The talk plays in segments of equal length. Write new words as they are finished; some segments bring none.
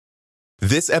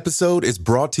This episode is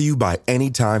brought to you by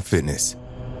Anytime Fitness.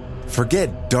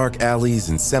 Forget dark alleys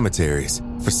and cemeteries.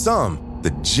 For some,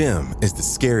 the gym is the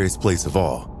scariest place of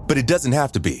all, but it doesn't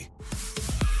have to be.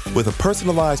 With a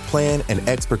personalized plan and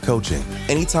expert coaching,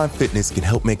 Anytime Fitness can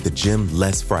help make the gym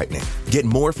less frightening. Get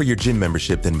more for your gym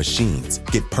membership than machines.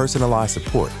 Get personalized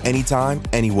support anytime,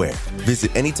 anywhere.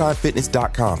 Visit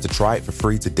AnytimeFitness.com to try it for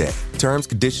free today. Terms,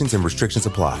 conditions, and restrictions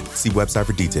apply. See website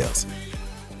for details.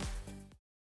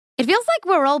 It feels like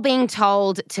we're all being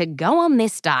told to go on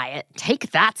this diet,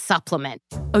 take that supplement.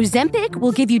 Ozempic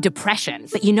will give you depression,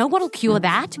 but you know what'll cure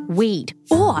that? Weed.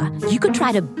 Or you could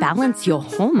try to balance your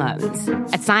hormones.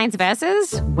 At Science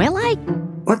Versus, we're like...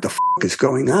 What the f*** is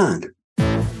going on?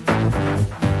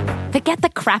 Forget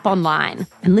the crap online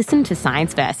and listen to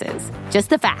Science Versus. Just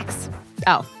the facts.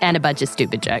 Oh, and a bunch of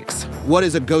stupid jokes. What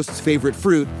is a ghost's favorite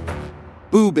fruit?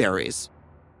 Blueberries.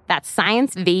 That's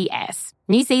Science VS.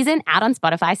 New season out on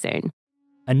Spotify soon.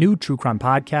 A new true crime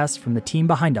podcast from the team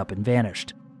behind Up and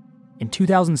Vanished. In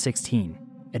 2016,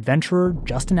 adventurer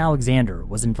Justin Alexander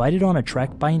was invited on a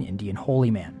trek by an Indian holy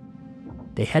man.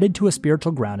 They headed to a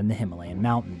spiritual ground in the Himalayan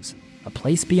mountains, a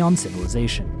place beyond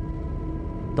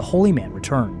civilization. The holy man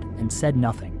returned and said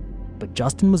nothing, but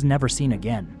Justin was never seen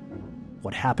again.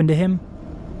 What happened to him?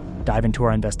 Dive into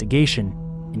our investigation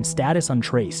in Status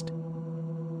Untraced.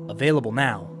 Available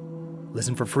now.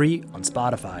 Listen for free on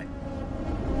Spotify.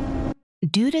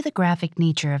 Due to the graphic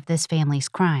nature of this family's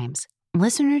crimes,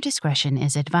 listener discretion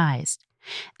is advised.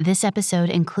 This episode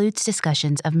includes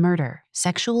discussions of murder,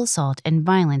 sexual assault, and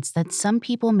violence that some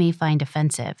people may find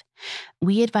offensive.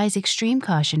 We advise extreme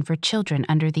caution for children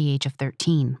under the age of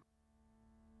 13.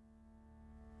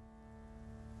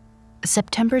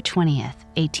 September 20th,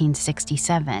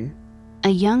 1867. A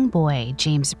young boy,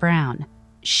 James Brown,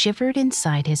 shivered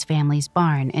inside his family's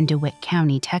barn in DeWitt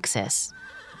County, Texas.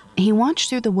 He watched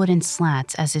through the wooden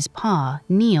slats as his pa,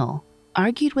 Neil,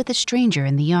 argued with a stranger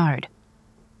in the yard.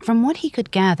 From what he could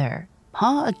gather,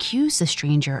 Pa accused the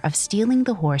stranger of stealing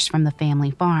the horse from the family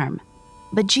farm.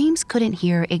 But James couldn't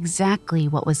hear exactly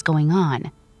what was going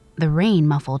on. The rain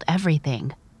muffled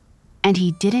everything. And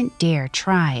he didn't dare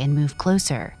try and move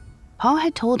closer. Pa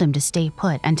had told him to stay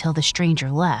put until the stranger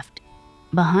left.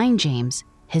 Behind James,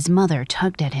 his mother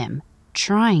tugged at him,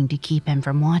 trying to keep him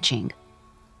from watching.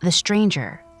 The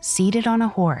stranger, seated on a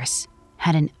horse,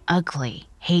 had an ugly,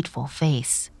 hateful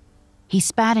face. He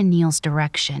spat in Neil's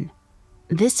direction.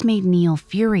 This made Neil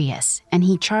furious, and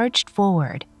he charged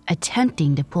forward,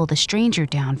 attempting to pull the stranger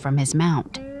down from his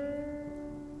mount.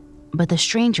 But the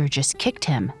stranger just kicked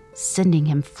him, sending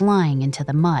him flying into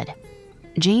the mud.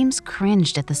 James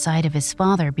cringed at the sight of his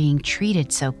father being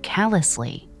treated so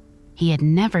callously. He had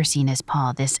never seen his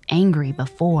pa this angry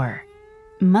before.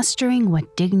 Mustering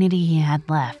what dignity he had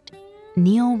left,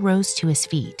 Neil rose to his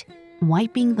feet,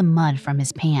 wiping the mud from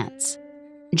his pants.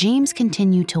 James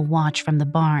continued to watch from the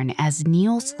barn as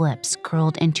Neil's lips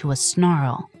curled into a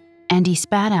snarl, and he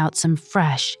spat out some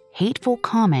fresh, hateful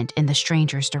comment in the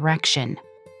stranger's direction.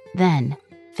 Then,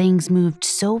 things moved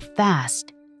so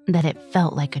fast that it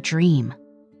felt like a dream.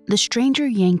 The stranger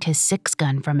yanked his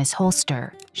 6-gun from his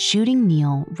holster, shooting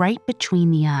Neil right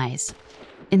between the eyes.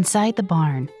 Inside the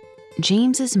barn,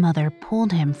 James's mother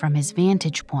pulled him from his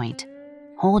vantage point,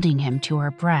 holding him to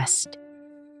her breast.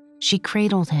 She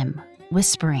cradled him,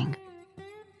 whispering,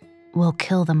 "We'll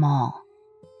kill them all.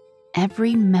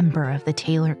 Every member of the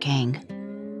Taylor gang."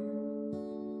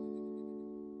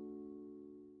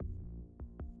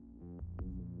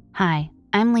 Hi,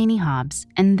 I'm Lainey Hobbs,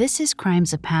 and this is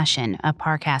Crimes of Passion, a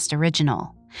Parcast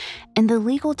original. In the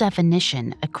legal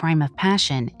definition, a crime of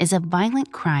passion is a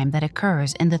violent crime that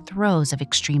occurs in the throes of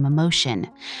extreme emotion,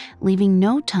 leaving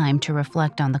no time to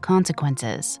reflect on the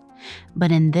consequences.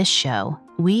 But in this show,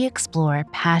 we explore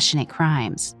passionate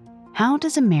crimes. How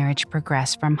does a marriage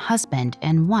progress from husband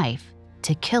and wife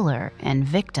to killer and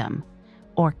victim,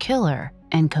 or killer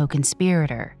and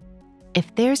co-conspirator?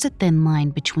 If there's a thin line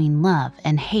between love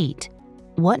and hate,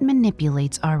 what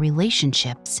manipulates our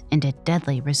relationships into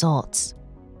deadly results?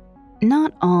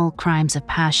 Not all crimes of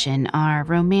passion are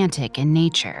romantic in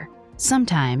nature.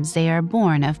 Sometimes they are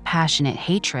born of passionate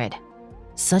hatred.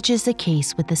 Such is the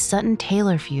case with the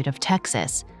Sutton-Taylor Feud of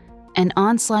Texas, an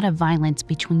onslaught of violence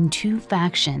between two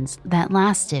factions that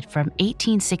lasted from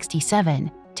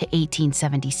 1867 to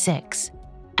 1876.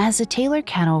 As the Taylor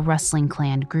cattle rustling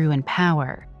clan grew in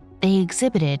power, they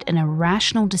exhibited an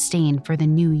irrational disdain for the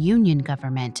new Union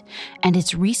government and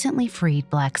its recently freed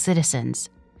Black citizens.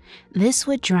 This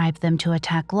would drive them to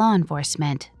attack law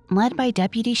enforcement, led by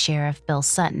Deputy Sheriff Bill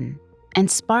Sutton, and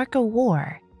spark a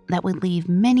war that would leave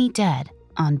many dead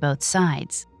on both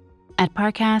sides. At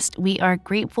Parcast, we are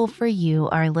grateful for you,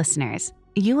 our listeners.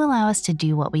 You allow us to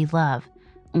do what we love.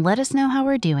 Let us know how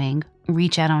we're doing.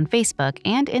 Reach out on Facebook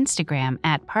and Instagram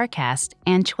at Parcast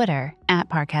and Twitter at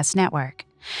Parcast Network.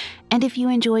 And if you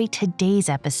enjoy today's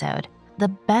episode, the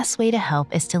best way to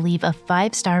help is to leave a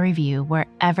 5-star review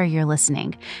wherever you're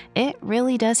listening. It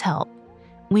really does help.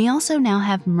 We also now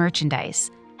have merchandise.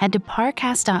 Head to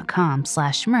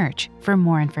parcast.com/merch for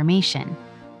more information.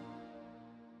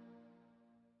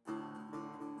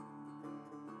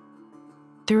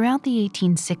 Throughout the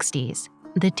 1860s,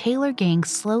 the Taylor gang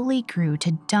slowly grew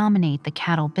to dominate the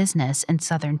cattle business in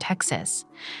southern Texas.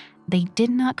 They did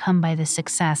not come by this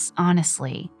success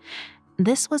honestly.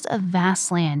 This was a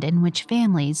vast land in which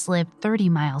families lived 30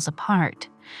 miles apart.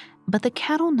 But the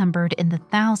cattle numbered in the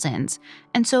thousands,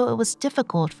 and so it was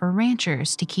difficult for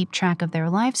ranchers to keep track of their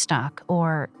livestock,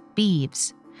 or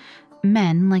beeves.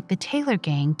 Men like the Taylor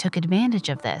gang took advantage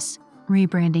of this,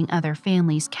 rebranding other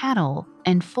families' cattle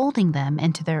and folding them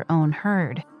into their own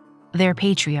herd. Their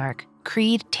patriarch,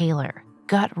 Creed Taylor,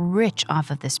 got rich off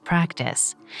of this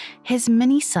practice. His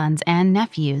many sons and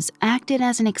nephews acted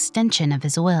as an extension of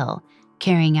his will,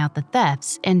 carrying out the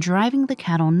thefts and driving the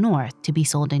cattle north to be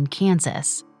sold in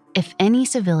Kansas. If any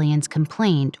civilians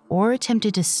complained or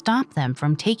attempted to stop them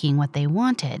from taking what they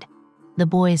wanted, the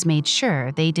boys made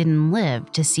sure they didn't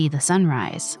live to see the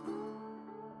sunrise.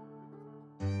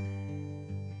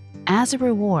 As a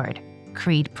reward,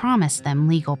 Creed promised them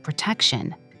legal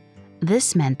protection.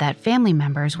 This meant that family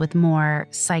members with more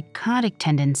psychotic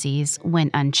tendencies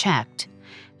went unchecked.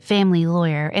 Family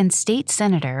lawyer and state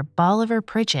senator Bolivar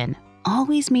Pridgeon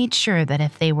always made sure that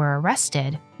if they were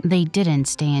arrested, they didn't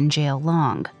stay in jail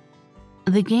long.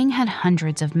 The gang had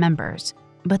hundreds of members,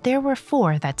 but there were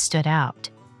 4 that stood out.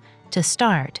 To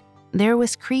start, there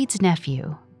was Creed's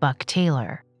nephew, Buck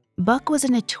Taylor. Buck was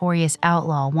a notorious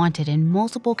outlaw wanted in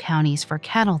multiple counties for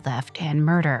cattle theft and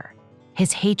murder.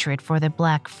 His hatred for the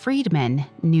black freedmen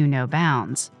knew no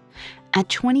bounds. At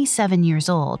 27 years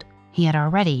old, he had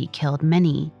already killed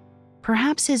many.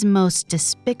 Perhaps his most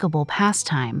despicable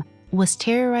pastime was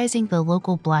terrorizing the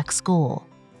local black school,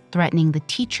 threatening the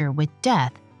teacher with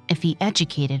death if he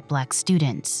educated black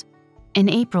students. In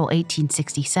April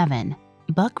 1867,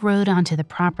 Buck rode onto the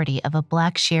property of a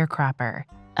black sharecropper,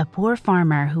 a poor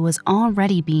farmer who was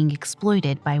already being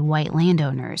exploited by white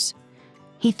landowners.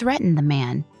 He threatened the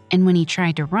man, and when he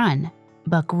tried to run,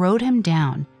 Buck rode him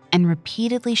down and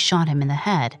repeatedly shot him in the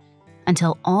head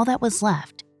until all that was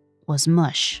left was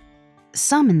mush.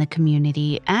 Some in the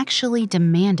community actually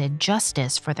demanded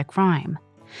justice for the crime.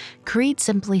 Creed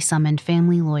simply summoned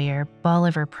family lawyer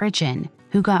Bolivar Pridgeon,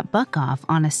 who got Buck off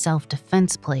on a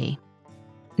self-defense plea.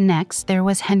 Next, there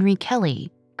was Henry Kelly,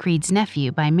 Creed's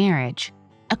nephew by marriage.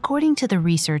 According to the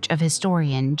research of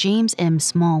historian James M.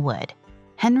 Smallwood,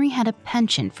 Henry had a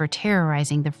penchant for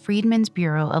terrorizing the Freedmen's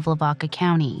Bureau of Lavaca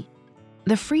County.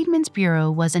 The Freedmen's Bureau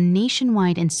was a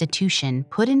nationwide institution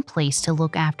put in place to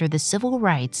look after the civil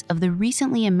rights of the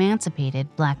recently emancipated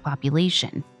black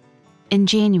population. In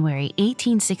January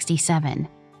 1867,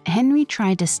 Henry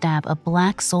tried to stab a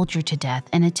black soldier to death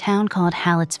in a town called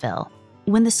Hallettsville.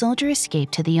 When the soldier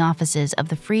escaped to the offices of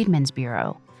the Freedmen's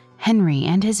Bureau, Henry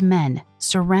and his men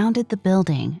surrounded the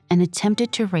building and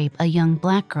attempted to rape a young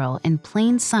black girl in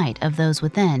plain sight of those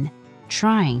within,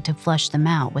 trying to flush them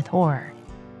out with horror.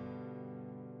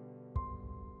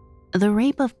 The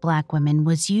rape of black women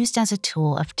was used as a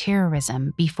tool of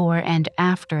terrorism before and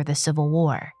after the Civil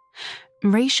War.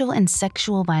 Racial and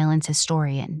sexual violence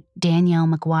historian Danielle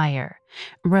McGuire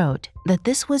wrote that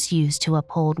this was used to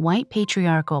uphold white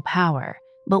patriarchal power,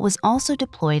 but was also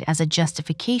deployed as a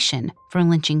justification for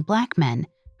lynching black men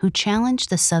who challenged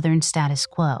the Southern status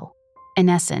quo. In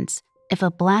essence, if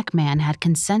a black man had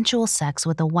consensual sex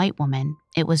with a white woman,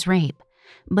 it was rape.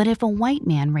 But if a white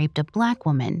man raped a black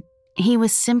woman, he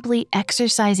was simply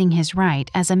exercising his right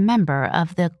as a member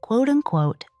of the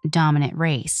quote-unquote dominant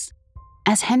race.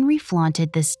 As Henry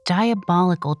flaunted this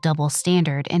diabolical double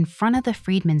standard in front of the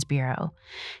Freedmen's Bureau,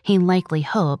 he likely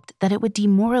hoped that it would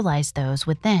demoralize those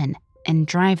within and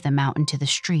drive them out into the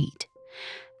street.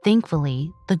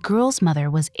 Thankfully, the girl's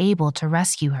mother was able to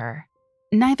rescue her.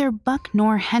 Neither Buck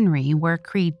nor Henry were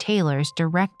Creed Taylor's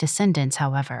direct descendants,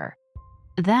 however.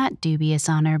 That dubious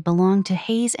honor belonged to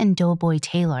Hayes and Doughboy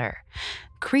Taylor,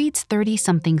 Creed's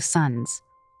 30-something sons.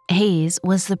 Hayes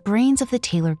was the brains of the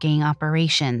Taylor gang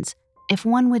operations, if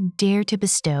one would dare to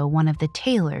bestow one of the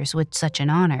Taylors with such an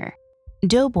honor.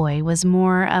 Doughboy was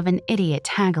more of an idiot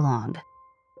tag-along.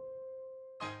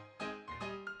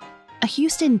 A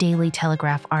Houston Daily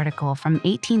Telegraph article from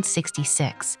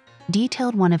 1866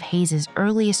 detailed one of Hayes's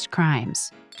earliest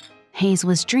crimes. Hayes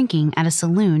was drinking at a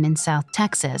saloon in South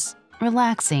Texas,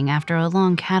 relaxing after a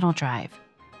long cattle drive.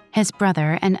 His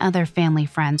brother and other family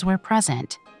friends were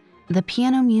present. The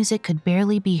piano music could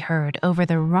barely be heard over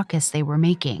the ruckus they were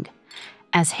making.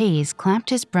 As Hayes clapped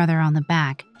his brother on the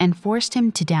back and forced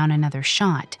him to down another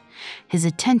shot, his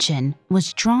attention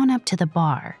was drawn up to the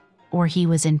bar, where he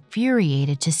was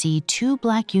infuriated to see two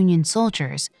black Union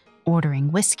soldiers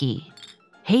ordering whiskey.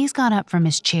 Hayes got up from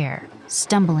his chair,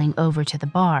 stumbling over to the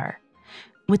bar.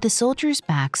 With the soldiers'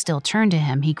 backs still turned to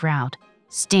him, he growled,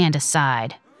 "Stand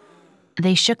aside."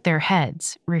 They shook their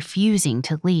heads, refusing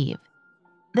to leave.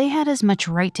 They had as much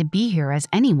right to be here as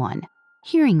anyone.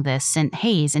 Hearing this sent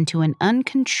Hayes into an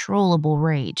uncontrollable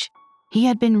rage. He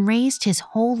had been raised his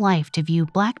whole life to view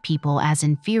black people as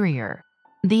inferior.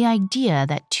 The idea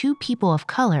that two people of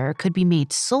color could be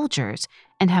made soldiers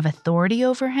and have authority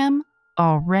over him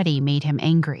already made him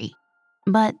angry.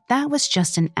 But that was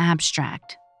just an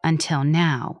abstract, until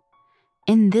now.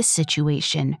 In this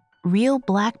situation, real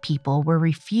black people were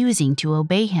refusing to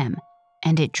obey him,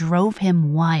 and it drove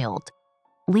him wild.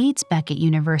 Leeds Beckett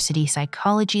University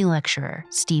psychology lecturer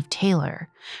Steve Taylor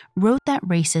wrote that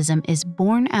racism is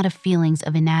born out of feelings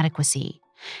of inadequacy.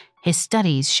 His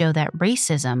studies show that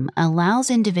racism allows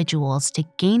individuals to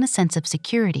gain a sense of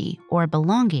security or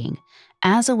belonging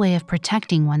as a way of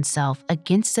protecting oneself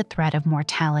against the threat of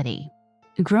mortality.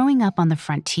 Growing up on the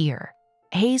frontier,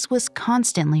 Hayes was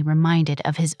constantly reminded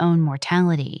of his own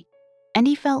mortality, and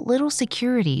he felt little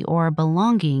security or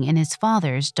belonging in his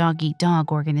father's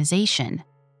dog-eat-dog organization.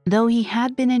 Though he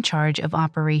had been in charge of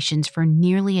operations for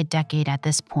nearly a decade at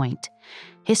this point,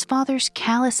 his father's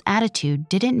callous attitude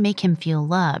didn't make him feel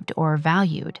loved or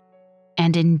valued.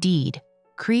 And indeed,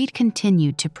 Creed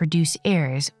continued to produce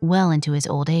heirs well into his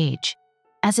old age,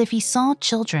 as if he saw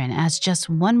children as just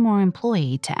one more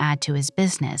employee to add to his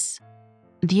business.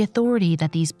 The authority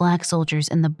that these black soldiers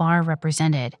in the bar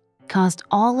represented caused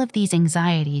all of these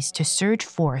anxieties to surge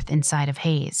forth inside of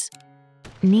Hayes.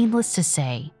 Needless to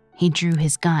say, he drew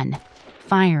his gun,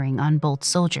 firing on both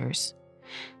soldiers.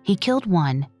 He killed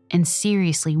one and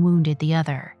seriously wounded the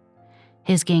other.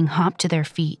 His gang hopped to their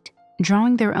feet,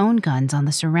 drawing their own guns on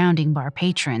the surrounding bar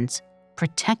patrons,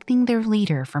 protecting their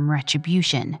leader from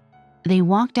retribution. They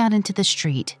walked out into the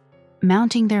street,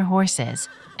 mounting their horses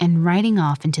and riding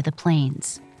off into the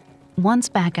plains. Once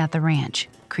back at the ranch,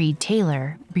 Creed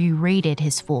Taylor berated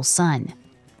his full son.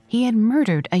 He had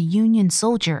murdered a Union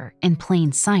soldier in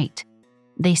plain sight.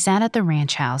 They sat at the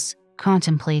ranch house,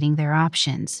 contemplating their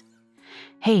options.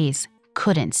 Hayes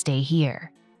couldn't stay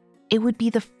here. It would be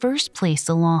the first place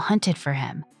the law hunted for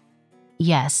him.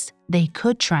 Yes, they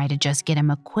could try to just get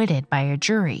him acquitted by a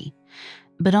jury,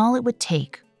 but all it would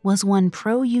take was one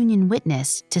pro-Union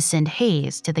witness to send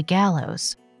Hayes to the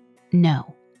gallows.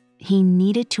 No, he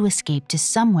needed to escape to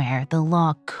somewhere the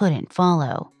law couldn't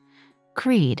follow.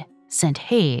 Creed sent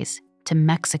Hayes to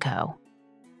Mexico.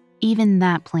 Even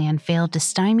that plan failed to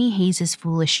stymie Hayes'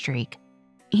 foolish streak.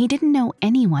 He didn't know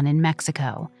anyone in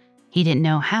Mexico. He didn't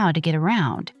know how to get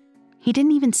around. He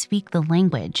didn't even speak the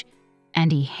language,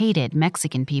 and he hated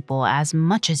Mexican people as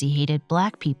much as he hated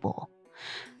black people.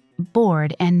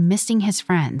 Bored and missing his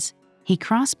friends, he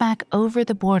crossed back over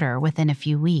the border within a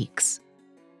few weeks.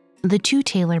 The two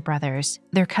Taylor brothers,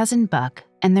 their cousin Buck,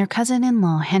 and their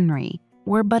cousin-in-law Henry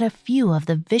were but a few of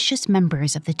the vicious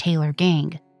members of the Taylor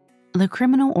gang. The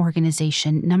criminal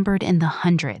organization numbered in the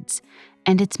hundreds,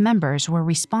 and its members were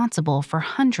responsible for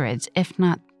hundreds, if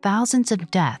not thousands, of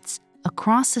deaths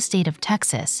across the state of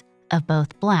Texas of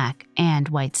both black and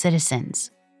white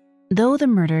citizens. Though the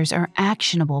murders are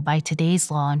actionable by today's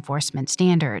law enforcement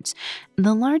standards,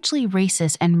 the largely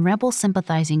racist and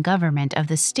rebel-sympathizing government of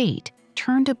the state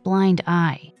turned a blind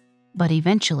eye. But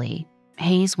eventually,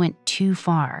 Hayes went too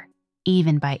far,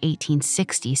 even by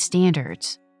 1860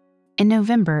 standards. In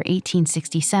November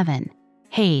 1867,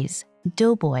 Hayes,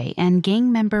 Doughboy, and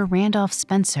gang member Randolph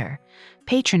Spencer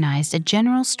patronized a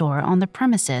general store on the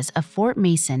premises of Fort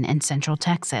Mason in Central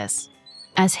Texas.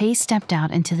 As Hayes stepped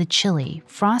out into the chilly,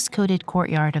 frost-coated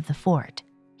courtyard of the fort,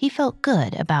 he felt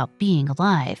good about being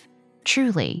alive.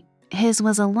 Truly, his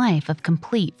was a life of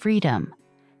complete freedom.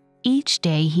 Each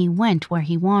day he went where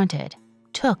he wanted,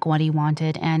 took what he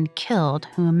wanted, and killed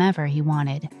whomever he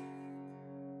wanted.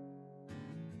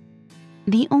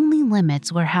 The only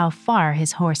limits were how far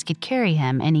his horse could carry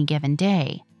him any given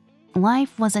day.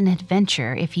 Life was an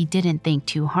adventure if he didn't think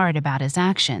too hard about his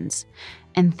actions,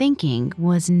 and thinking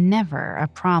was never a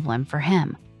problem for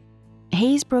him.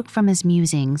 Hayes broke from his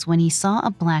musings when he saw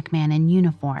a black man in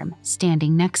uniform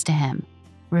standing next to him,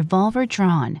 revolver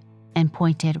drawn and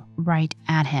pointed right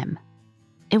at him.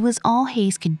 It was all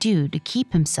Hayes could do to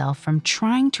keep himself from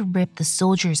trying to rip the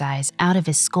soldier's eyes out of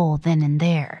his skull then and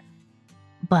there.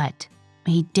 But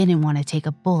he didn't want to take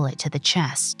a bullet to the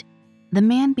chest. The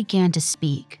man began to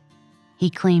speak. He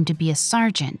claimed to be a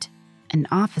sergeant, an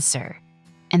officer,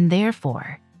 and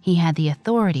therefore he had the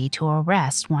authority to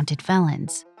arrest wanted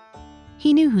felons.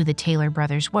 He knew who the Taylor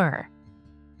brothers were.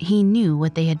 He knew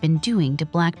what they had been doing to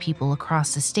black people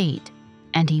across the state,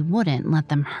 and he wouldn't let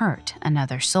them hurt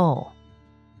another soul.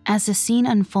 As the scene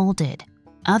unfolded,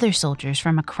 other soldiers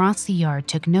from across the yard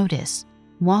took notice,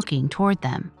 walking toward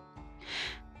them.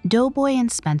 Doughboy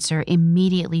and Spencer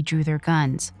immediately drew their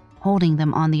guns, holding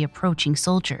them on the approaching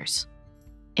soldiers.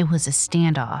 It was a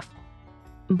standoff,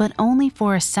 but only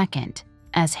for a second,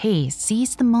 as Hayes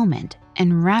seized the moment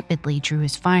and rapidly drew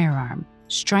his firearm,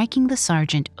 striking the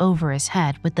sergeant over his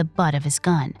head with the butt of his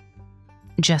gun.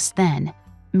 Just then,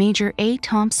 Major A.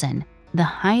 Thompson, the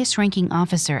highest-ranking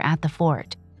officer at the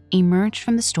fort, emerged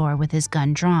from the store with his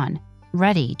gun drawn,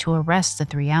 ready to arrest the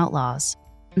three outlaws.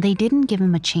 They didn't give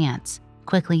him a chance,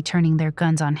 quickly turning their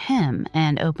guns on him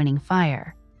and opening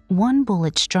fire. One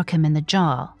bullet struck him in the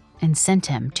jaw and sent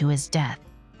him to his death.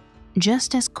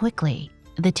 Just as quickly,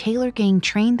 the Taylor gang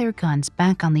trained their guns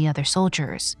back on the other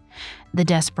soldiers. The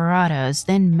desperados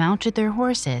then mounted their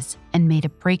horses and made a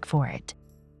break for it,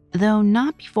 though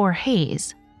not before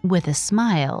Hayes, with a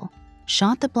smile,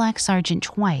 shot the black sergeant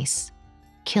twice,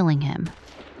 killing him.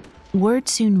 Word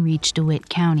soon reached DeWitt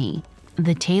County,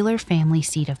 the Taylor family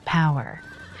seat of power.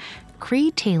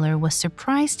 Creed Taylor was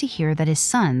surprised to hear that his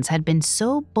sons had been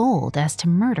so bold as to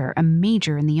murder a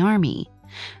major in the army,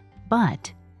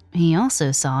 but he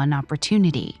also saw an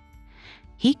opportunity.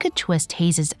 He could twist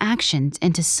Hayes' actions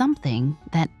into something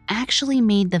that actually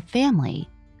made the family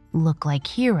look like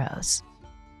heroes.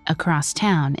 Across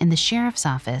town, in the sheriff's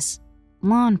office,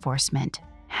 law enforcement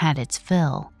had its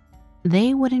fill.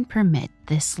 They wouldn't permit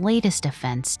this latest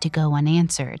offense to go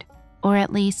unanswered, or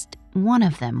at least one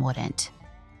of them wouldn't.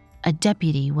 A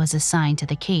deputy was assigned to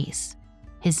the case.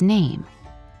 His name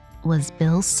was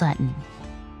Bill Sutton.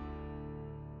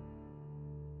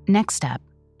 Next up,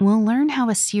 we'll learn how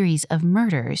a series of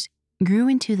murders grew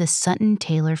into the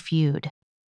Sutton-Taylor Feud.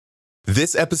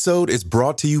 This episode is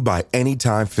brought to you by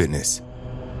Anytime Fitness.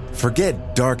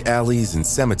 Forget dark alleys and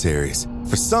cemeteries.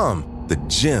 For some, the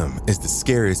gym is the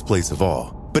scariest place of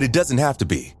all, but it doesn't have to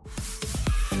be.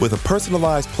 With a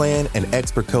personalized plan and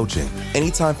expert coaching,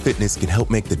 Anytime Fitness can help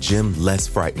make the gym less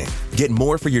frightening. Get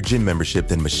more for your gym membership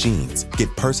than machines.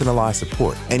 Get personalized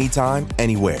support anytime,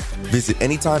 anywhere. Visit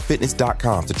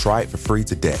AnytimeFitness.com to try it for free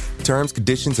today. Terms,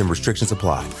 conditions, and restrictions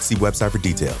apply. See website for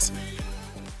details.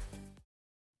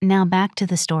 Now back to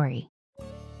the story.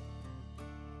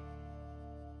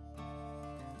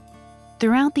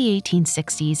 Throughout the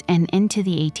 1860s and into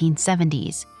the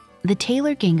 1870s, the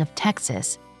Taylor Gang of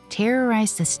Texas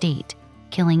terrorized the state,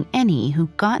 killing any who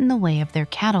got in the way of their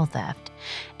cattle theft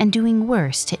and doing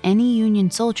worse to any Union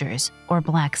soldiers or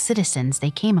black citizens they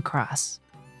came across.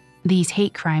 These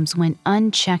hate crimes went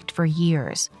unchecked for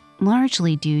years,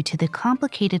 largely due to the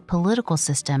complicated political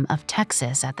system of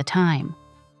Texas at the time.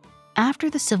 After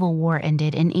the Civil War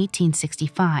ended in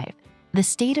 1865, the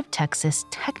state of Texas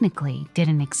technically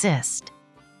didn't exist.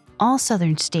 All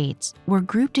southern states were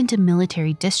grouped into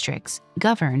military districts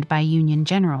governed by Union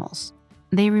generals.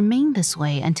 They remained this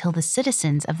way until the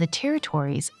citizens of the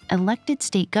territories elected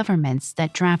state governments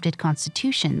that drafted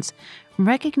constitutions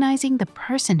recognizing the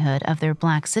personhood of their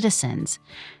black citizens,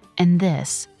 and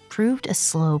this proved a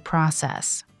slow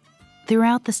process.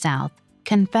 Throughout the South,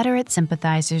 Confederate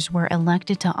sympathizers were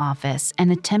elected to office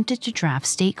and attempted to draft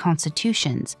state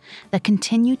constitutions that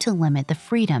continued to limit the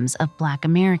freedoms of black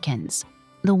Americans.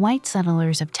 The white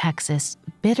settlers of Texas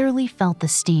bitterly felt the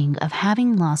sting of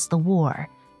having lost the war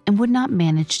and would not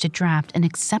manage to draft an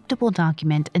acceptable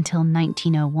document until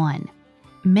 1901.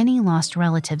 Many lost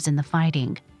relatives in the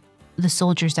fighting. The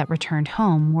soldiers that returned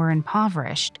home were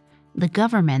impoverished. The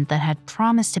government that had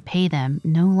promised to pay them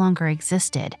no longer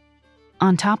existed.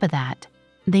 On top of that,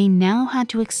 they now had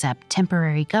to accept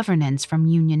temporary governance from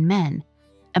Union men,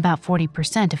 about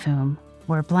 40% of whom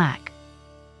were black.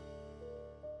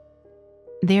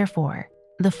 Therefore,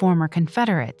 the former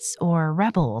Confederates, or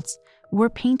rebels, were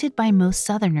painted by most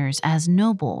Southerners as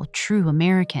noble, true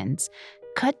Americans,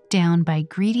 cut down by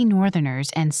greedy Northerners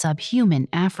and subhuman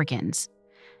Africans.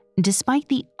 Despite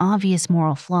the obvious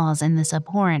moral flaws in this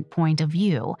abhorrent point of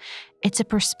view, it's a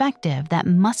perspective that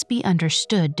must be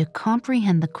understood to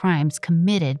comprehend the crimes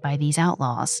committed by these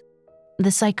outlaws.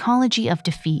 The psychology of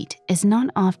defeat is not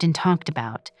often talked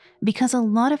about because a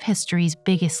lot of history's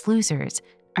biggest losers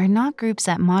are not groups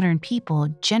that modern people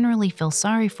generally feel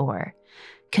sorry for.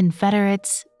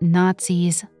 Confederates,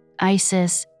 Nazis,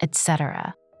 ISIS,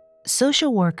 etc.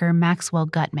 Social worker Maxwell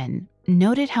Gutman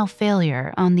noted how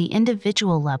failure on the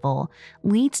individual level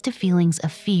leads to feelings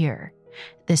of fear.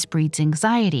 This breeds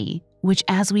anxiety, which,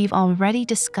 as we've already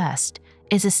discussed,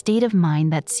 is a state of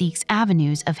mind that seeks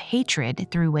avenues of hatred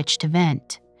through which to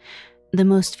vent. The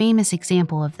most famous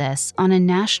example of this on a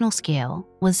national scale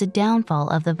was the downfall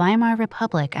of the Weimar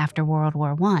Republic after World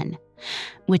War I,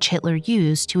 which Hitler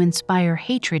used to inspire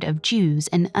hatred of Jews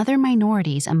and other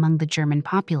minorities among the German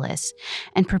populace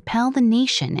and propel the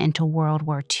nation into World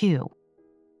War II.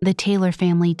 The Taylor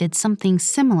family did something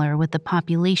similar with the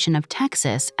population of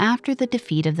Texas after the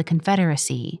defeat of the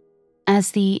Confederacy.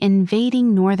 As the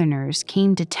invading Northerners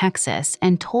came to Texas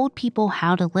and told people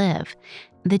how to live,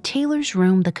 the Taylors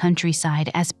roamed the countryside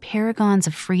as paragons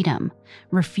of freedom,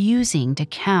 refusing to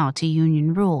cow to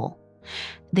Union rule.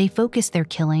 They focused their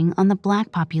killing on the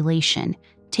black population,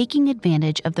 taking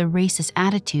advantage of the racist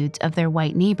attitudes of their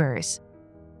white neighbors.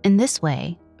 In this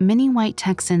way, many white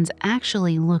Texans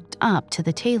actually looked up to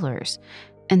the Taylors,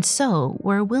 and so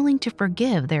were willing to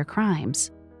forgive their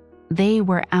crimes. They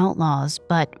were outlaws,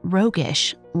 but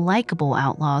roguish, likable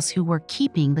outlaws who were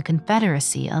keeping the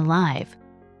Confederacy alive,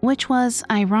 which was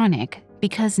ironic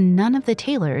because none of the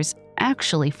Taylors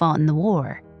actually fought in the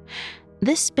war.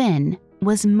 This spin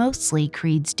was mostly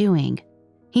Creed's doing.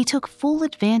 He took full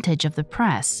advantage of the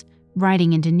press,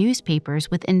 writing into newspapers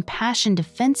with impassioned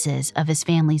defenses of his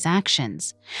family's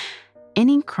actions.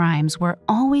 Any crimes were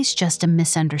always just a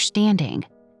misunderstanding.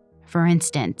 For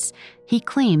instance, he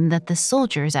claimed that the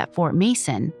soldiers at Fort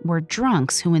Mason were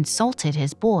drunks who insulted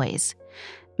his boys.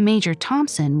 Major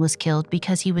Thompson was killed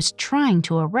because he was trying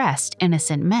to arrest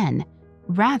innocent men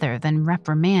rather than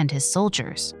reprimand his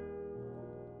soldiers.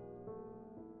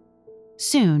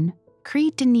 Soon,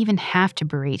 Creed didn't even have to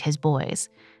berate his boys.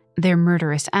 Their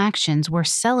murderous actions were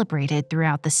celebrated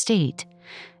throughout the state.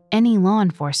 Any law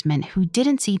enforcement who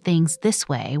didn't see things this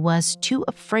way was too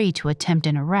afraid to attempt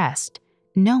an arrest,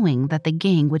 knowing that the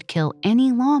gang would kill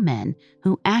any lawmen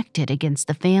who acted against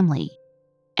the family.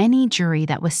 Any jury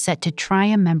that was set to try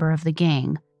a member of the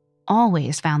gang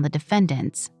always found the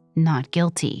defendants not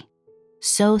guilty.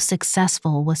 So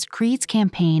successful was Creed's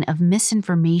campaign of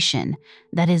misinformation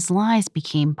that his lies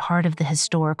became part of the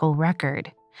historical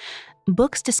record.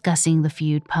 Books discussing the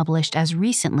feud published as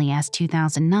recently as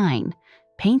 2009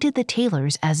 painted the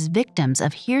Taylors as victims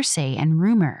of hearsay and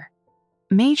rumor.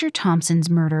 Major Thompson's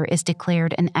murder is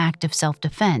declared an act of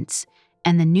self-defense,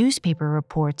 and the newspaper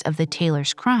reports of the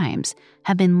Taylors' crimes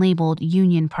have been labeled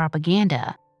Union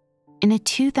propaganda. In a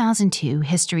 2002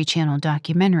 History Channel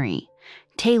documentary,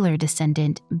 Taylor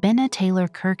descendant Benna Taylor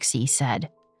Kirksey said,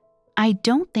 "I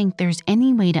don't think there's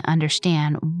any way to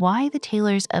understand why the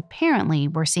Taylors apparently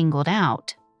were singled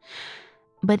out.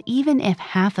 But even if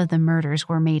half of the murders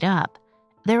were made up,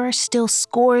 there are still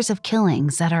scores of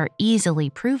killings that are easily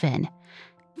proven.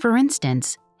 For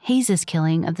instance, Hayes'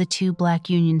 killing of the 2 black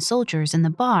Union soldiers in the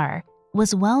bar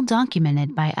was well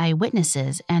documented by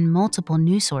eyewitnesses and multiple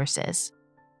news sources.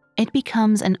 It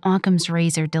becomes an Occam's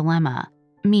razor dilemma,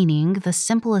 meaning the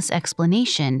simplest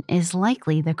explanation is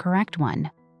likely the correct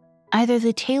one. Either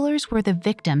the Taylors were the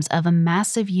victims of a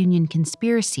massive Union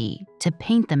conspiracy to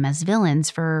paint them as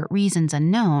villains for reasons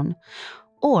unknown,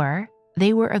 or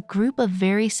they were a group of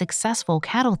very successful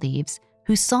cattle thieves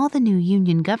who saw the new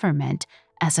Union government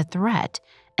as a threat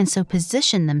and so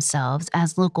positioned themselves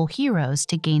as local heroes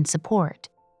to gain support.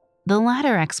 The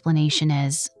latter explanation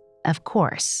is, of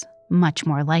course, much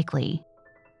more likely.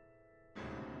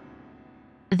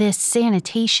 This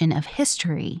sanitation of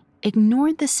history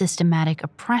ignored the systematic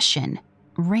oppression,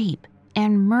 rape,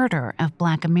 and murder of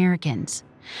Black Americans.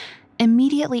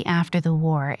 Immediately after the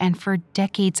war and for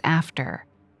decades after,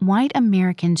 white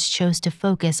Americans chose to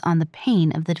focus on the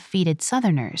pain of the defeated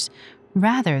Southerners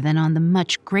rather than on the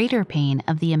much greater pain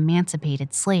of the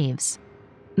emancipated slaves.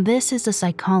 This is a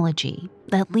psychology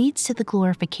that leads to the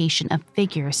glorification of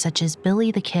figures such as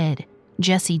Billy the Kid,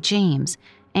 Jesse James,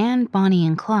 and Bonnie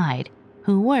and Clyde,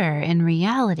 who were, in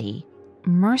reality,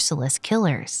 merciless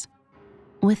killers.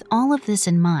 With all of this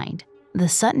in mind, the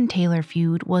Sutton-Taylor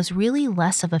feud was really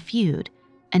less of a feud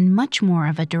and much more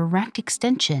of a direct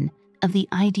extension of the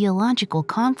ideological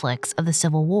conflicts of the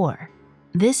Civil War.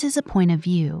 This is a point of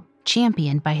view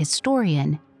championed by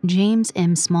historian James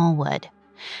M. Smallwood,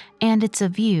 and it's a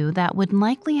view that would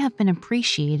likely have been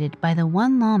appreciated by the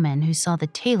one lawman who saw the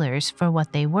Taylors for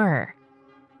what they were,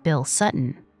 Bill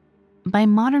Sutton. By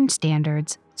modern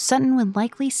standards, Sutton would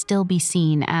likely still be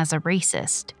seen as a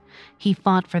racist. He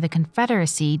fought for the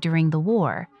Confederacy during the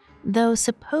war, though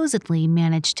supposedly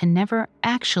managed to never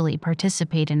actually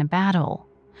participate in a battle.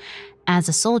 As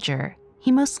a soldier,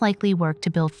 he most likely worked to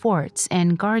build forts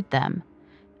and guard them.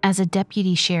 As a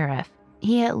deputy sheriff,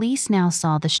 he at least now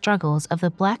saw the struggles of the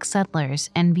black settlers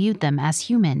and viewed them as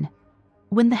human.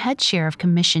 When the head sheriff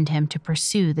commissioned him to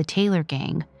pursue the Taylor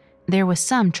gang, there was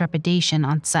some trepidation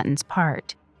on Sutton's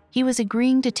part. He was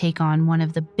agreeing to take on one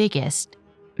of the biggest,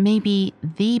 maybe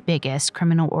the biggest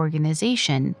criminal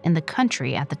organization in the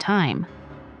country at the time.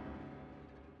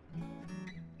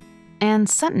 And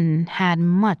Sutton had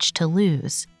much to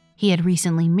lose. He had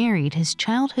recently married his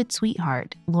childhood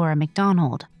sweetheart, Laura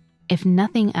MacDonald. If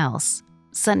nothing else,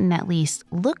 Sutton at least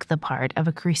looked the part of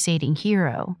a crusading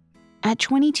hero. At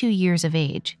 22 years of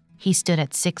age, he stood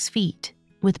at 6 feet,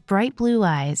 with bright blue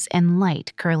eyes and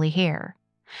light curly hair.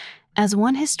 As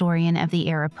one historian of the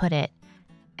era put it,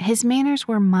 his manners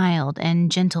were mild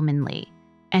and gentlemanly,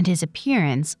 and his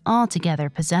appearance altogether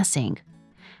possessing.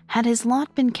 Had his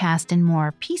lot been cast in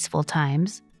more peaceful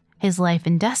times, his life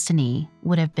and destiny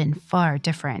would have been far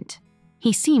different.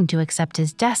 He seemed to accept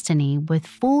his destiny with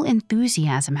full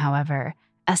enthusiasm, however,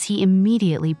 as he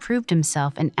immediately proved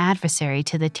himself an adversary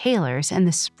to the Taylors in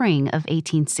the spring of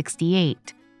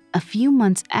 1868, a few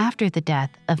months after the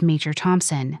death of Major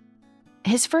Thompson.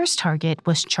 His first target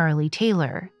was Charlie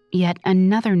Taylor, yet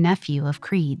another nephew of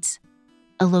Creed's.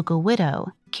 A local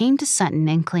widow came to Sutton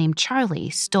and claimed Charlie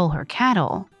stole her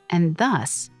cattle, and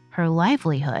thus her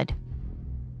livelihood.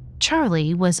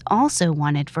 Charlie was also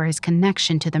wanted for his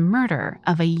connection to the murder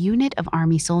of a unit of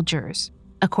Army soldiers.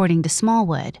 According to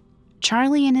Smallwood,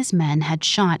 Charlie and his men had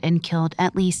shot and killed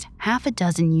at least half a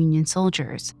dozen Union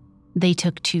soldiers. They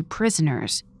took 2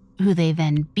 prisoners, who they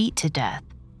then beat to death.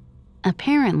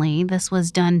 Apparently, this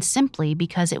was done simply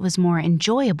because it was more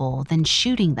enjoyable than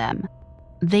shooting them.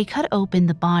 They cut open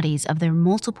the bodies of their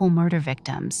multiple murder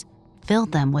victims,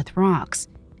 filled them with rocks,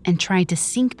 and tried to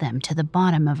sink them to the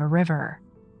bottom of a river.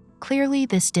 Clearly,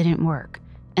 this didn't work,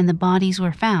 and the bodies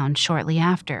were found shortly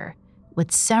after,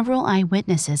 with several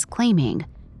eyewitnesses claiming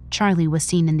Charlie was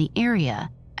seen in the area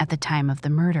at the time of the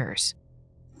murders.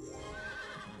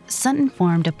 Sutton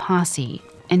formed a posse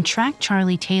and tracked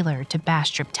Charlie Taylor to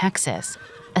Bastrop, Texas,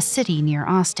 a city near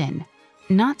Austin.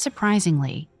 Not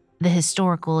surprisingly, the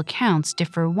historical accounts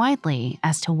differ widely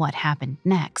as to what happened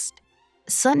next.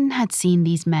 Sutton had seen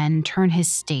these men turn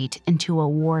his state into a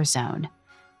war zone.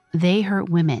 They hurt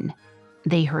women.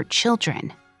 They hurt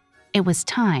children. It was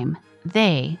time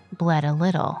they bled a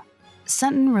little.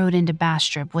 Sutton rode into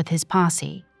Bastrop with his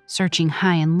posse, searching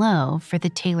high and low for the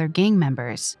Taylor gang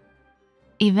members.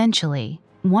 Eventually,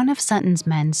 one of Sutton's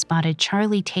men spotted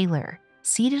Charlie Taylor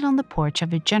seated on the porch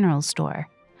of a general store.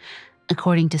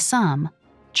 According to some,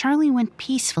 Charlie went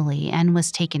peacefully and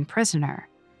was taken prisoner.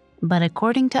 But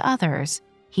according to others,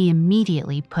 he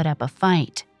immediately put up a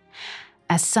fight.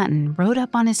 As Sutton rode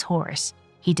up on his horse,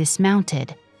 he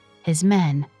dismounted, his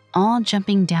men all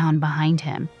jumping down behind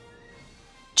him.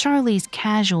 Charlie's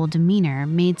casual demeanor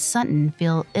made Sutton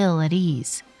feel ill at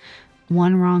ease.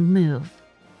 One wrong move,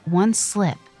 one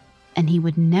slip, and he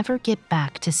would never get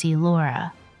back to see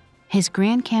Laura. His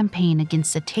grand campaign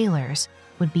against the Taylors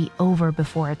would be over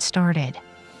before it started.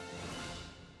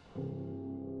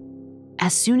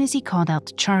 As soon as he called out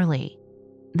to Charlie,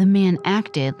 the man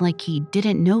acted like he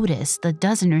didn't notice the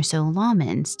dozen or so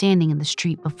lawmen standing in the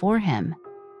street before him.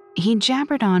 He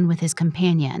jabbered on with his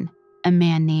companion, a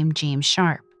man named James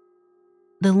Sharp.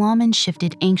 The lawmen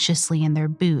shifted anxiously in their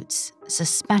boots,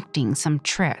 suspecting some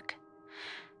trick.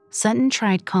 Sutton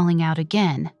tried calling out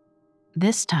again.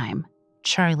 This time,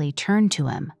 Charlie turned to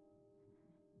him.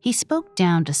 He spoke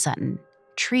down to Sutton,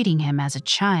 treating him as a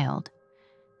child.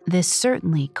 This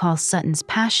certainly caused Sutton's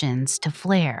passions to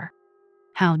flare.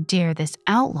 How dare this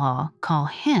outlaw call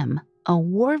him, a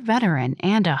war veteran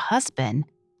and a husband,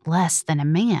 less than a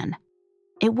man?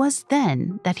 It was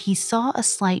then that he saw a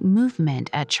slight movement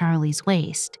at Charlie's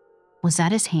waist. Was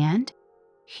that his hand?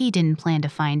 He didn't plan to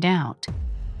find out.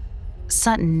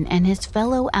 Sutton and his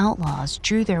fellow outlaws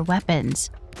drew their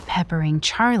weapons, peppering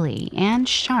Charlie and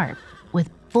Sharp with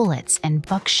bullets and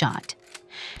buckshot.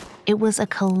 It was a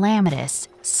calamitous,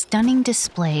 stunning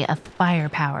display of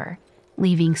firepower,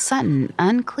 leaving Sutton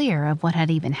unclear of what had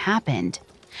even happened.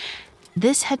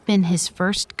 This had been his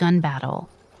first gun battle.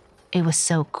 It was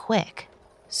so quick,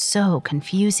 so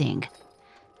confusing.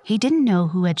 He didn't know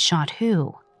who had shot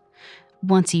who.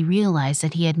 Once he realized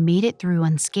that he had made it through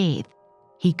unscathed,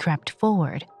 he crept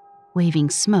forward, waving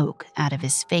smoke out of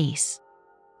his face.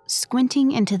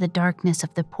 Squinting into the darkness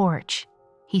of the porch,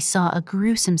 he saw a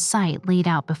gruesome sight laid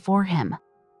out before him.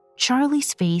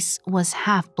 Charlie's face was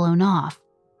half blown off,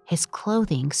 his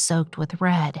clothing soaked with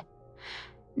red.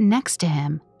 Next to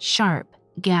him, Sharp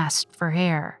gasped for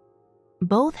air.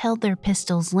 Both held their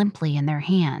pistols limply in their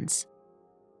hands.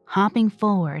 Hopping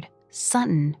forward,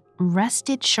 Sutton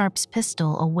wrested Sharp's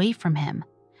pistol away from him.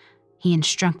 He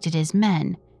instructed his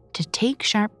men to take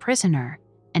Sharp prisoner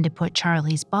and to put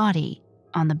Charlie's body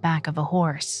on the back of a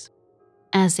horse.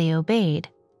 As they obeyed,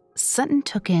 Sutton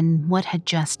took in what had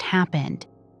just happened.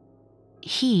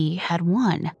 He had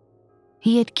won.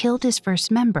 He had killed his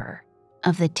first member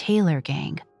of the Taylor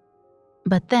gang.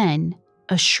 But then,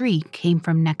 a shriek came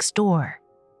from next door.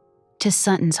 To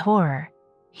Sutton's horror,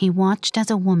 he watched as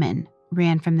a woman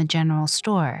ran from the general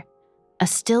store, a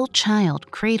still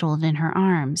child cradled in her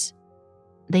arms.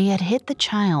 They had hit the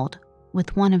child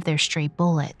with one of their stray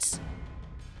bullets.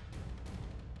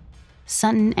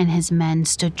 Sutton and his men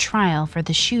stood trial for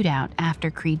the shootout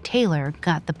after Creed Taylor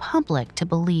got the public to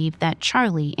believe that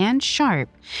Charlie and Sharp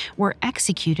were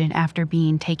executed after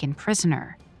being taken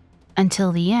prisoner.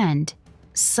 Until the end,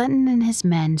 Sutton and his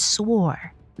men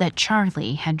swore that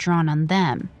Charlie had drawn on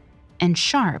them, and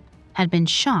Sharp had been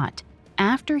shot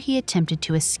after he attempted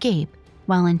to escape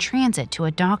while in transit to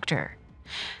a doctor.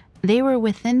 They were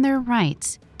within their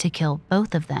rights to kill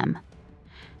both of them.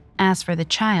 As for the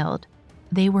child,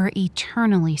 they were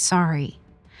eternally sorry.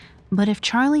 But if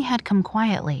Charlie had come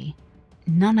quietly,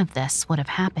 none of this would have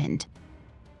happened.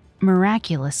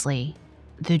 Miraculously,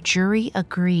 the jury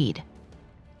agreed.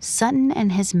 Sutton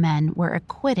and his men were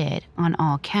acquitted on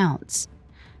all counts.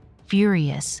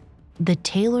 Furious, the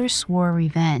Taylors swore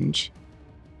revenge.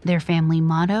 Their family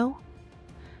motto?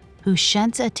 Who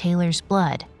sheds a Taylor's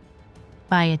blood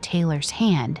by a Taylor's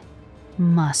hand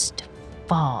must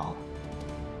fall.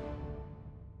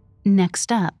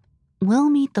 Next up, we'll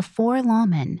meet the 4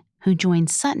 lawmen who join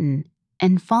Sutton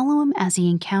and follow him as he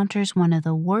encounters one of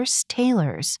the worst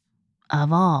Taylors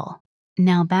of all.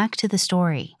 Now back to the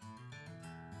story.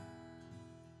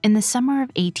 In the summer of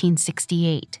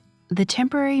 1868, the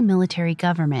temporary military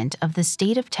government of the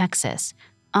state of Texas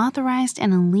authorized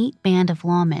an elite band of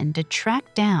lawmen to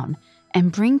track down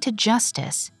and bring to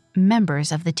justice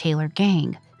members of the Taylor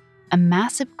gang, a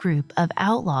massive group of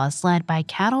outlaws led by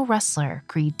cattle rustler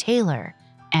Creed Taylor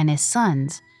and his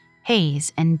sons,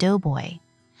 Hayes and Doughboy.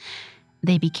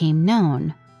 They became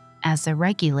known as the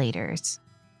Regulators.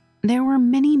 There were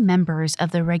many members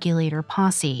of the Regulator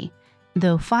posse,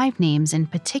 though 5 names in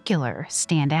particular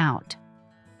stand out.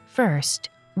 First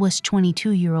was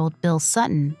 22-year-old Bill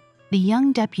Sutton, the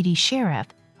young deputy sheriff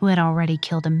who had already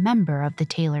killed a member of the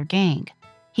Taylor gang.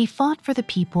 He fought for the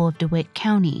people of DeWitt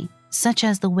County, such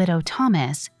as the widow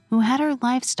Thomas, who had her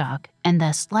livestock and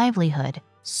thus livelihood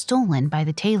stolen by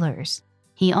the Taylors.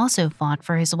 He also fought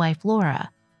for his wife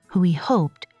Laura, who he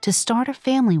hoped to start a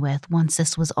family with once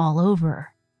this was all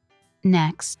over.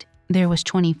 Next, there was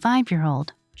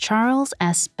 25-year-old Charles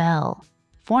S. Bell,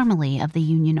 formerly of the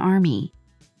Union Army.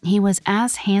 He was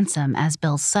as handsome as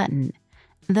Bill Sutton,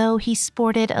 though he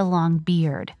sported a long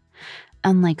beard.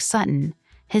 Unlike Sutton,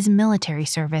 his military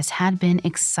service had been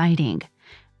exciting.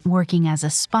 Working as a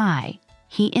spy,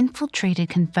 he infiltrated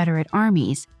Confederate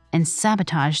armies and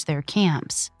sabotaged their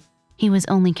camps. He was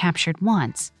only captured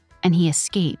once, and he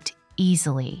escaped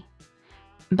easily.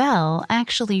 Bell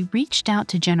actually reached out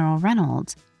to General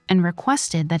Reynolds and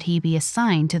requested that he be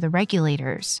assigned to the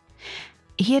Regulators.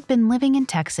 He had been living in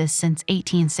Texas since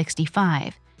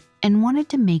 1865 and wanted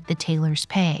to make the Taylors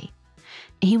pay.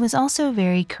 He was also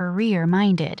very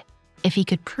career-minded. If he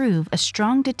could prove a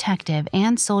strong detective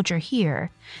and soldier here,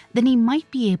 then he might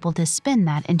be able to spin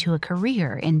that into a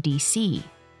career in D.C.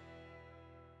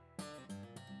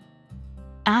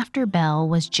 After Bell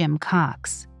was Jim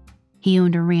Cox. He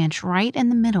owned a ranch right in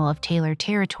the middle of Taylor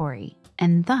territory,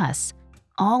 and thus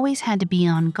always had to be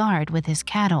on guard with his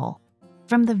cattle.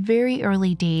 From the very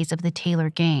early days of the Taylor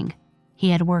gang, he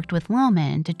had worked with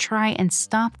lawmen to try and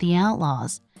stop the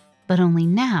outlaws, but only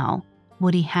now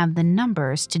would he have the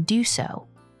numbers to do so.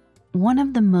 One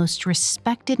of the most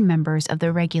respected members of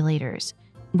the Regulators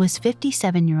was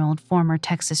 57-year-old former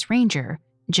Texas Ranger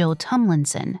Joe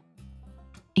Tumlinson.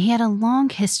 He had a long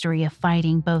history of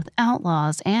fighting both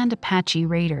outlaws and Apache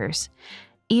raiders.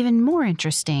 Even more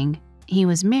interesting, he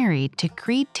was married to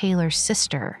Creed Taylor's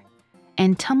sister,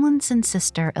 and Tumlinson's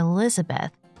sister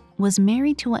Elizabeth was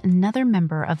married to another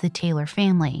member of the Taylor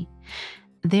family.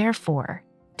 Therefore,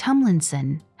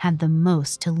 Tumlinson had the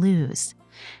most to lose.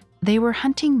 They were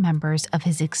hunting members of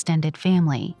his extended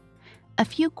family. A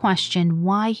few questioned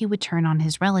why he would turn on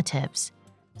his relatives.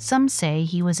 Some say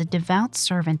he was a devout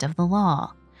servant of the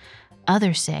law.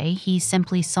 Others say he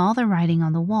simply saw the writing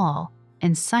on the wall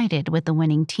and sided with the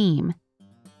winning team.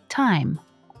 Time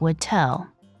would tell.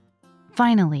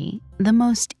 Finally, the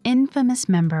most infamous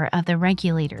member of the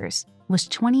Regulators was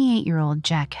 28-year-old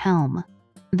Jack Helm.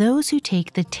 Those who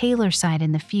take the Taylor side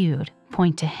in the feud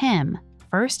point to him,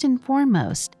 first and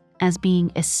foremost, as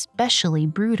being especially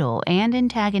brutal and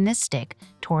antagonistic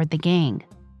toward the gang.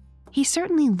 He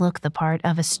certainly looked the part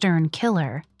of a stern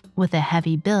killer, with a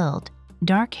heavy build,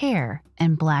 dark hair,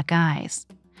 and black eyes.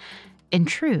 In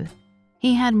truth,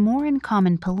 he had more in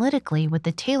common politically with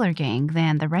the Taylor gang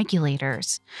than the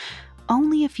Regulators.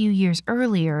 Only a few years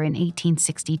earlier in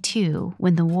 1862,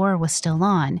 when the war was still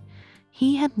on,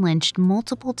 he had lynched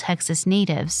multiple Texas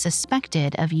natives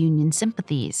suspected of Union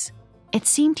sympathies. It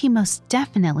seemed he most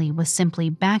definitely was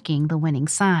simply backing the winning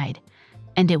side,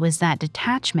 and it was that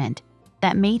detachment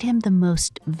that made him the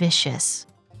most vicious.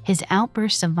 His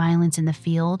outbursts of violence in the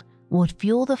field would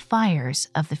fuel the fires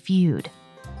of the feud.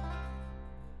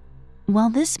 While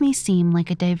this may seem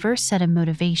like a diverse set of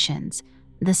motivations,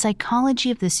 the psychology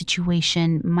of the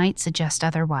situation might suggest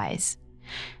otherwise.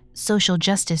 Social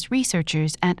justice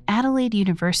researchers at Adelaide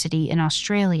University in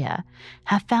Australia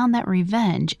have found that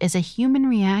revenge is a human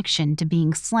reaction to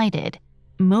being slighted,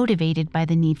 motivated by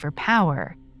the need for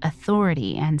power,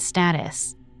 authority, and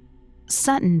status.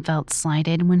 Sutton felt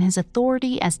slighted when his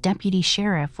authority as deputy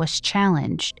sheriff was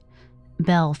challenged.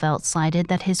 Bell felt slighted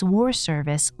that his war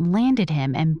service landed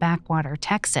him in backwater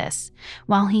Texas,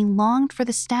 while he longed for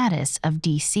the status of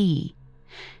D.C.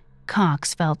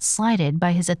 Cox felt slighted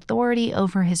by his authority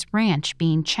over his ranch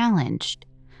being challenged.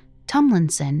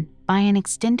 Tomlinson by an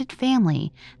extended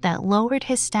family that lowered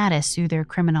his status through their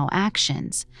criminal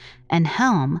actions, and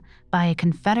Helm by a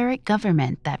Confederate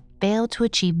government that failed to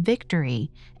achieve victory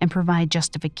and provide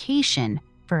justification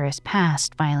for his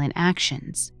past violent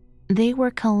actions. They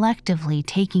were collectively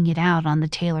taking it out on the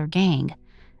Taylor gang,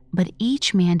 but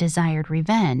each man desired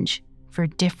revenge for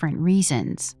different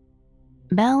reasons.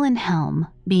 Bell and Helm,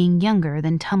 being younger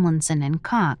than Tomlinson and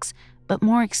Cox, but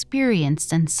more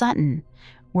experienced than Sutton,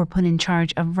 were put in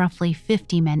charge of roughly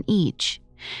 50 men each.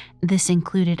 This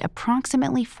included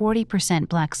approximately 40%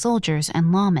 black soldiers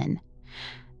and lawmen.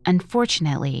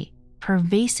 Unfortunately,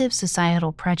 pervasive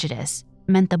societal prejudice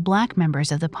meant the black members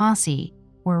of the posse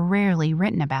were rarely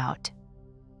written about.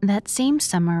 That same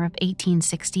summer of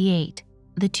 1868,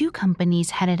 the two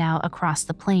companies headed out across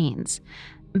the plains.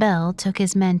 Bell took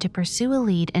his men to pursue a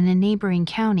lead in a neighboring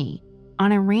county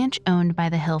on a ranch owned by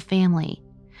the Hill family,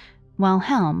 while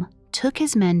Helm took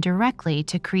his men directly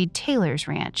to Creed Taylor's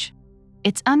ranch.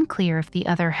 It's unclear if the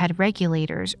other head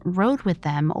regulators rode with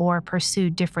them or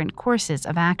pursued different courses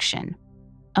of action.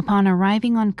 Upon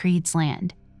arriving on Creed's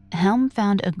land, Helm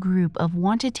found a group of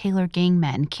wanted Taylor gang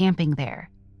men camping there,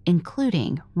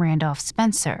 including Randolph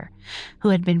Spencer, who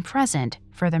had been present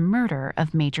for the murder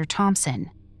of Major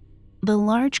Thompson. The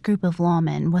large group of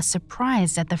lawmen was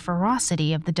surprised at the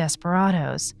ferocity of the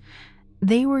desperados.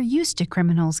 They were used to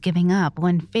criminals giving up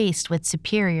when faced with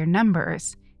superior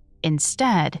numbers.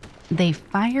 Instead, they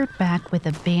fired back with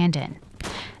abandon.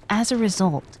 As a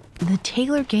result, the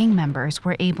Taylor gang members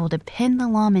were able to pin the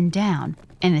lawmen down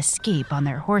and escape on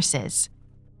their horses.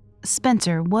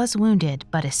 Spencer was wounded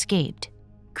but escaped.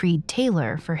 Creed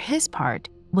Taylor, for his part,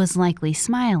 was likely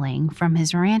smiling from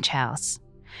his ranch house.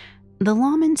 The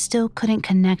lawman still couldn't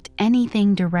connect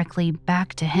anything directly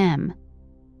back to him.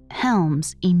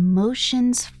 Helm's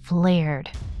emotions flared.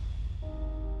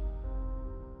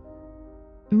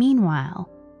 Meanwhile,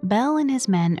 Bell and his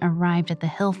men arrived at the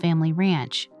Hill family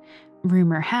ranch.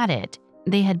 Rumor had it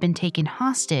they had been taken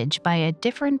hostage by a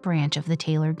different branch of the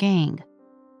Taylor gang.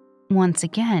 Once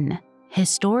again,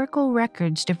 historical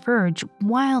records diverge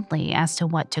wildly as to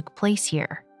what took place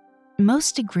here.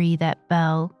 Most agree that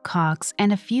Bell, Cox,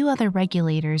 and a few other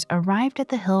regulators arrived at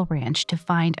the Hill Ranch to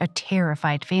find a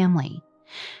terrified family.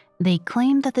 They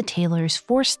claimed that the Taylors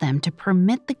forced them to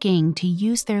permit the gang to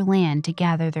use their land to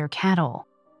gather their cattle.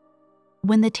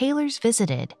 When the Taylors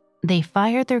visited, they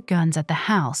fired their guns at the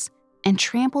house and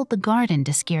trampled the garden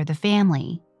to scare the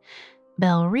family.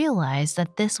 Bell realized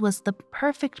that this was the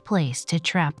perfect place to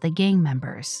trap the gang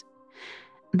members.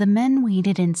 The men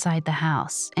waited inside the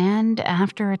house, and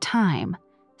after a time,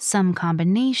 some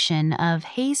combination of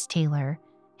Hayes Taylor,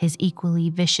 his equally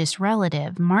vicious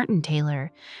relative Martin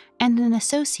Taylor, and an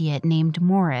associate named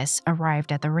Morris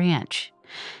arrived at the ranch.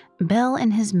 Bell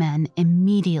and his men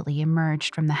immediately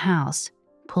emerged from the house,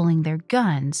 pulling their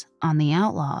guns on the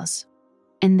outlaws.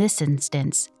 In this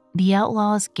instance, the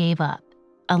outlaws gave up,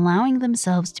 allowing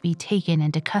themselves to be taken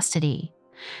into custody.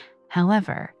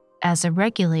 However, as the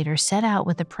regulators set out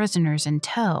with the prisoners in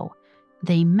tow,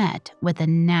 they met with a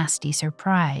nasty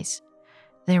surprise.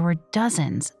 There were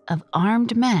dozens of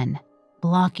armed men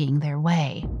blocking their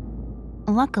way.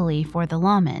 Luckily for the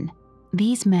lawmen,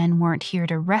 these men weren't here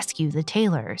to rescue the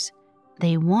Taylors.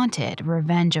 They wanted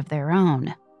revenge of their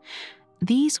own.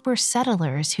 These were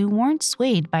settlers who weren't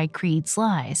swayed by Creed's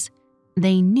lies.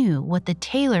 They knew what the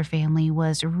Taylor family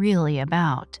was really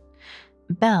about.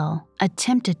 Bell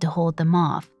attempted to hold them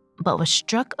off, but was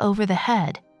struck over the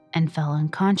head and fell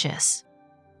unconscious.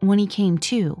 When he came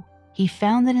to, he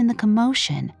found that in the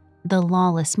commotion, the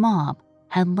lawless mob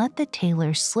had let the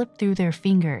Taylors slip through their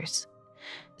fingers.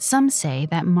 Some say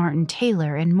that Martin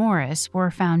Taylor and Morris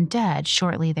were found dead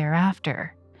shortly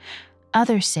thereafter.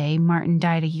 Others say Martin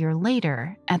died a year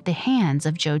later at the hands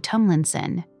of Joe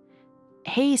Tumlinson.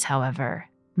 Hayes, however,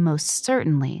 most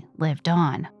certainly lived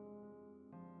on.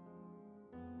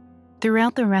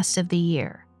 Throughout the rest of the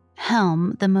year,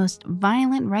 Helm, the most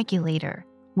violent regulator,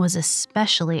 was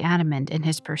especially adamant in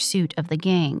his pursuit of the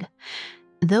gang.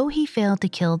 Though he failed to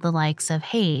kill the likes of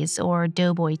Hayes or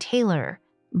Doughboy Taylor,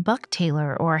 Buck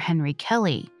Taylor, or Henry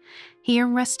Kelly, he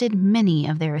arrested many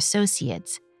of their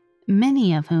associates,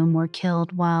 many of whom were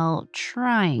killed while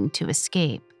trying to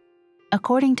escape.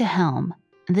 According to Helm,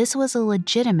 this was a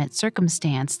legitimate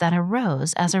circumstance that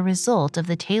arose as a result of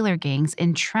the Taylor gang's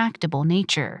intractable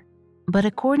nature. But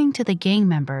according to the gang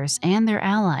members and their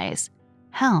allies,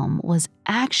 Helm was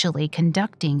actually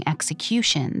conducting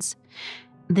executions.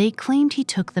 They claimed he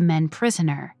took the men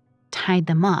prisoner, tied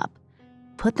them up,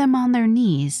 put them on their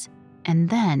knees, and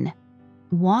then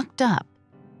walked up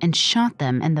and shot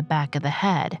them in the back of the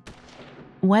head.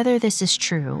 Whether this is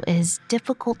true is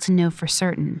difficult to know for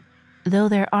certain, though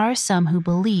there are some who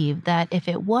believe that if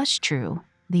it was true,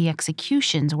 the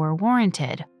executions were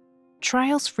warranted.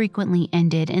 Trials frequently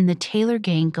ended in the Taylor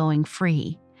gang going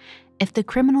free. If the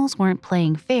criminals weren't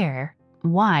playing fair,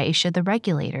 why should the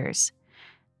regulators?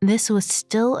 This was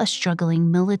still a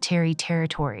struggling military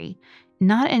territory,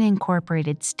 not an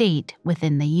incorporated state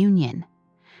within the Union.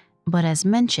 But as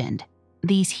mentioned,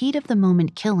 these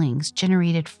heat-of-the-moment killings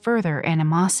generated further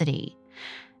animosity.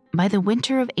 By the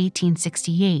winter of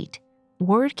 1868,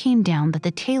 word came down that the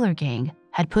Taylor gang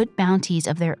had put bounties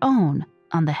of their own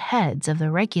on the heads of the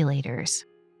regulators.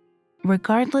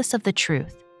 Regardless of the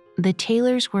truth, the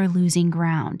Taylors were losing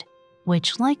ground,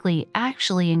 which likely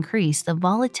actually increased the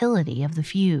volatility of the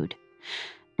feud.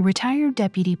 Retired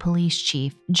Deputy Police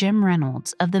Chief Jim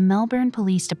Reynolds of the Melbourne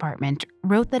Police Department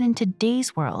wrote that in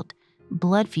today's world,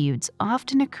 blood feuds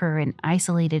often occur in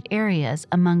isolated areas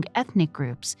among ethnic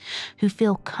groups who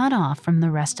feel cut off from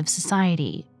the rest of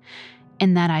society.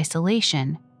 In that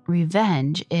isolation,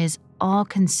 revenge is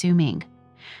all-consuming.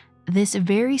 This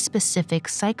very specific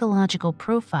psychological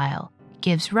profile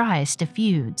gives rise to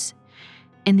feuds.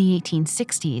 In the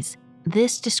 1860s,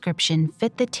 this description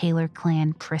fit the Taylor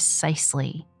clan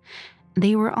precisely.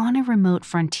 They were on a remote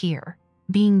frontier,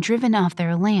 being driven off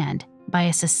their land by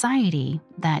a society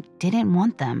that didn't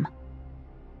want them.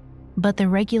 But the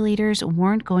regulators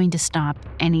weren't going to stop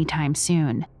anytime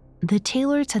soon. The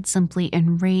Taylors had simply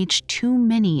enraged too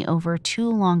many over too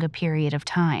long a period of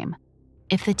time.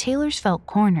 If the Taylors felt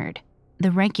cornered,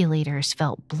 the regulators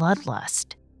felt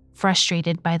bloodlust.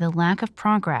 Frustrated by the lack of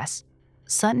progress,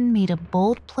 Sutton made a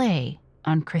bold play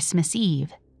on Christmas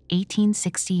Eve,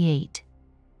 1868.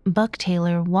 Buck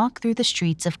Taylor walked through the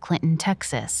streets of Clinton,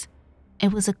 Texas.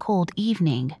 It was a cold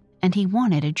evening, and he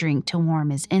wanted a drink to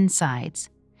warm his insides.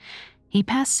 He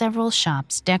passed several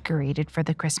shops decorated for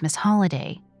the Christmas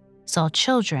holiday, saw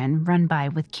children run by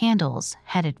with candles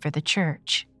headed for the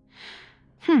church.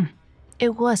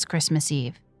 It was Christmas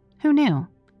Eve. Who knew?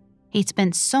 He'd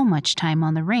spent so much time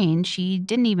on the range he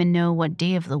didn't even know what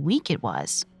day of the week it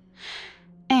was.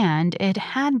 And it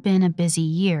had been a busy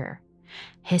year.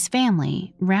 His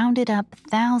family rounded up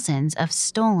thousands of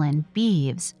stolen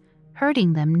beeves,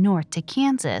 herding them north to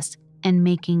Kansas and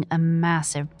making a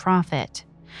massive profit.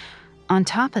 On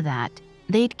top of that,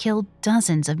 they'd killed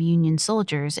dozens of Union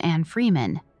soldiers and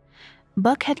freemen.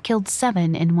 Buck had killed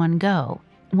 7 in one go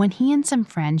when he and some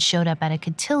friends showed up at a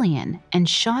cotillion and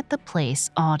shot the place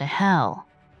all to hell.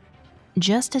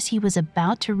 Just as he was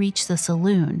about to reach the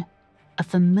saloon, a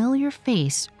familiar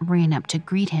face ran up to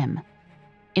greet him.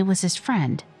 It was his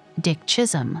friend, Dick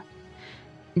Chisholm.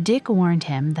 Dick warned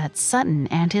him that Sutton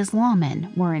and his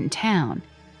lawmen were in town.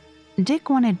 Dick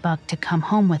wanted Buck to come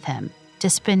home with him to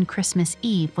spend Christmas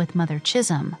Eve with Mother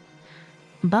Chisholm.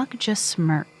 Buck just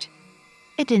smirked.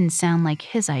 It didn't sound like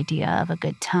his idea of a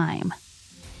good time.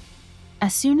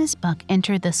 As soon as Buck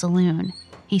entered the saloon,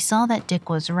 he saw that Dick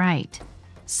was right.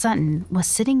 Sutton was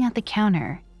sitting at the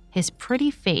counter, his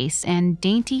pretty face and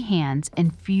dainty hands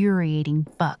infuriating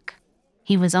Buck.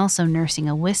 He was also nursing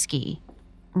a whiskey.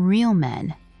 Real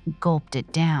men gulped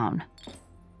it down.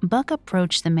 Buck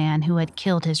approached the man who had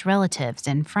killed his relatives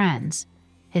and friends,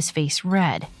 his face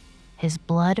red, his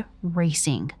blood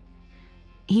racing.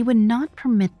 he would not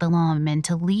permit the lawman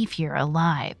to leave here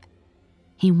alive.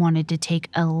 He wanted to take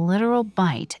a literal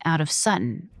bite out of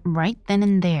Sutton right then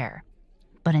and there,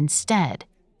 but instead,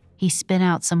 he spit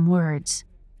out some words.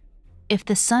 "If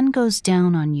the sun goes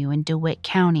down on you in DeWitt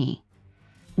County,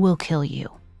 we'll kill you."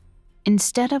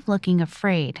 Instead of looking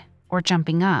afraid or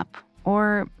jumping up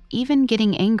or even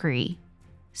getting angry,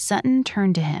 Sutton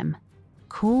turned to him,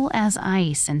 cool as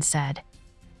ice, and said,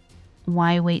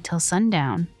 "Why wait till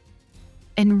sundown?"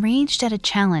 Enraged at a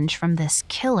challenge from this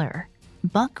killer,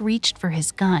 Buck reached for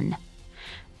his gun.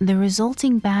 The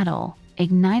resulting battle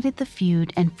ignited the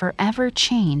feud and forever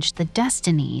changed the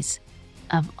destinies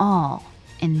of all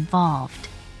involved.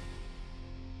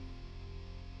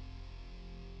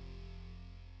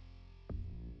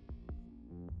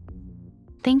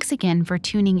 Thanks again for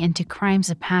tuning into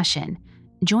Crimes of Passion.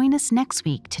 Join us next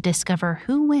week to discover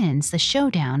who wins the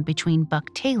showdown between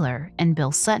Buck Taylor and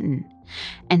Bill Sutton,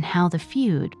 and how the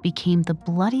feud became the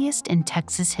bloodiest in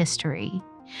Texas history.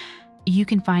 You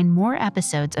can find more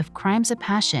episodes of Crimes of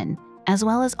Passion, as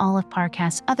well as all of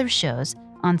Parcast's other shows,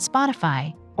 on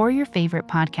Spotify or your favorite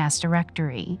podcast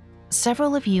directory.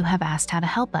 Several of you have asked how to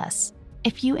help us.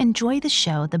 If you enjoy the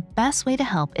show, the best way to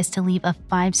help is to leave a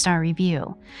 5-star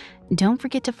review. Don't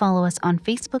forget to follow us on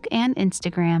Facebook and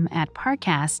Instagram at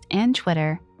Parcast and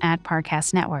Twitter at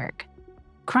Parcast Network.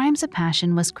 Crimes of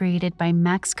Passion was created by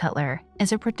Max Cutler,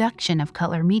 is a production of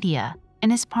Cutler Media,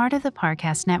 and is part of the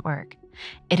Parcast Network.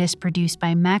 It is produced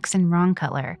by Max and Ron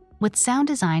Cutler, with sound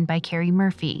design by Carrie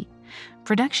Murphy.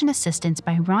 Production assistance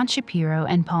by Ron Shapiro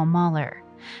and Paul Mahler.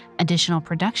 Additional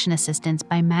production assistance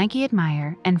by Maggie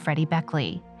Admire and Freddie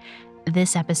Beckley.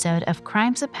 This episode of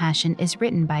Crimes of Passion is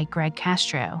written by Greg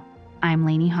Castro. I'm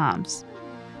Lainey Hobbs.